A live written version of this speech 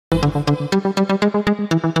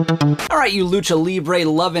Alright, you lucha libre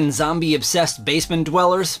loving zombie obsessed basement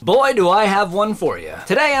dwellers, boy do I have one for you.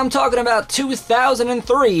 Today I'm talking about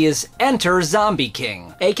 2003's Enter Zombie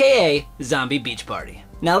King, aka Zombie Beach Party.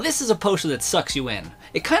 Now this is a poster that sucks you in.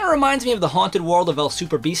 It kind of reminds me of the Haunted World of El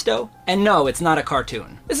Super Bisto, and no, it's not a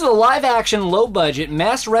cartoon. This is a live-action, low-budget,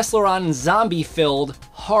 masked wrestler on zombie-filled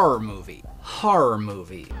horror movie.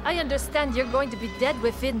 I understand you're going to be dead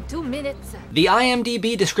within 2 minutes. The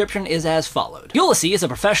IMDb description is as followed. Ulysses, a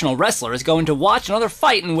professional wrestler, is going to watch another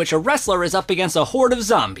fight in which a wrestler is up against a horde of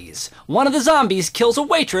zombies. One of the zombies kills a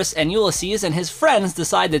waitress, and Ulysses and his friends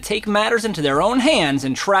decide to take matters into their own hands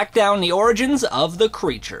and track down the origins of the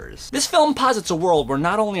creatures. This film posits a world where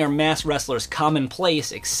not only are masked wrestlers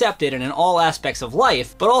commonplace, accepted, and in all aspects of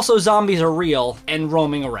life, but also zombies are real and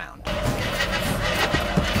roaming around.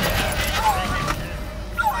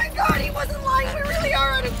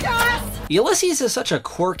 Ulysses is such a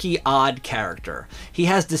quirky, odd character. He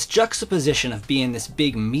has this juxtaposition of being this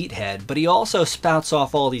big meathead, but he also spouts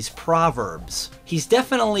off all these proverbs. He's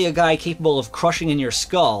definitely a guy capable of crushing in your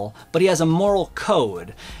skull, but he has a moral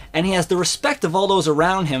code, and he has the respect of all those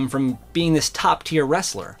around him from being this top-tier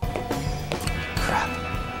wrestler. Crap.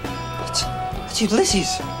 It's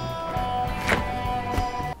Ulysses.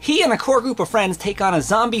 He and a core group of friends take on a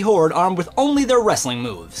zombie horde armed with only their wrestling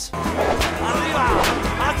moves.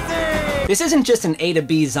 This isn't just an A to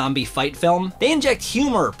B zombie fight film. They inject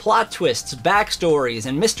humor, plot twists, backstories,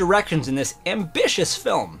 and misdirections in this ambitious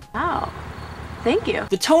film. Oh, thank you.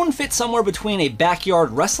 The tone fits somewhere between a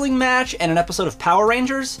backyard wrestling match and an episode of Power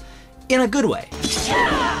Rangers, in a good way.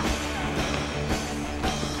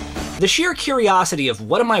 The sheer curiosity of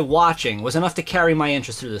what am I watching was enough to carry my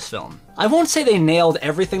interest through this film. I won't say they nailed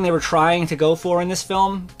everything they were trying to go for in this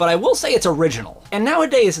film, but I will say it's original. And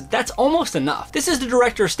nowadays, that's almost enough. This is the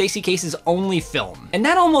director Stacy Case's only film, and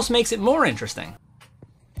that almost makes it more interesting.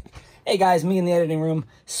 Hey guys, me in the editing room.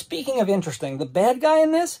 Speaking of interesting, the bad guy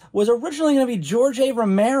in this was originally going to be George A.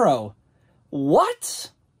 Romero. What?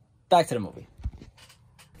 Back to the movie.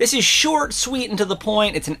 This is short, sweet, and to the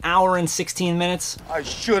point. It's an hour and 16 minutes. I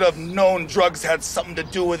should have known drugs had something to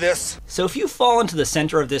do with this. So if you fall into the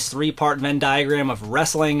center of this three-part Venn diagram of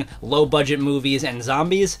wrestling, low-budget movies, and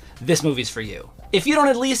zombies, this movie's for you. If you don't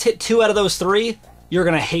at least hit 2 out of those 3, you're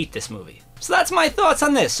gonna hate this movie. So that's my thoughts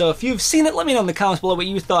on this. So if you've seen it, let me know in the comments below what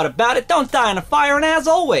you thought about it. Don't die in a fire, and as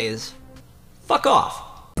always, fuck off.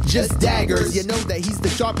 JustDaggers, you know that he's the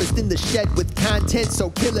sharpest in the shed with content so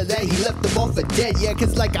killer that he left them all for dead. Yeah,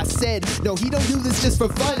 cause like I said, no, he don't do this just for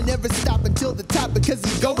fun. Never stop until the top because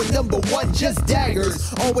he's going #1.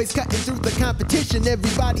 JustDaggers, always cutting through the competition.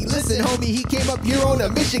 Everybody listen, homie, he came up here on a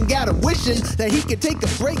mission. Got him wishing that he could take a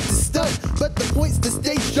break to stunt, but the point's to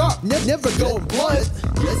stay sharp, never going blunt.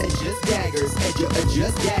 JustDaggers,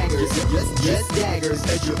 JustDaggers, JustDaggers,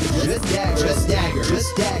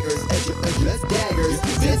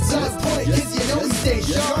 JustDaggers. It's on point, cause you know we stay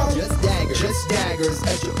sharp. JustDaggers, JustDaggers,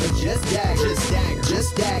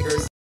 JustDaggers.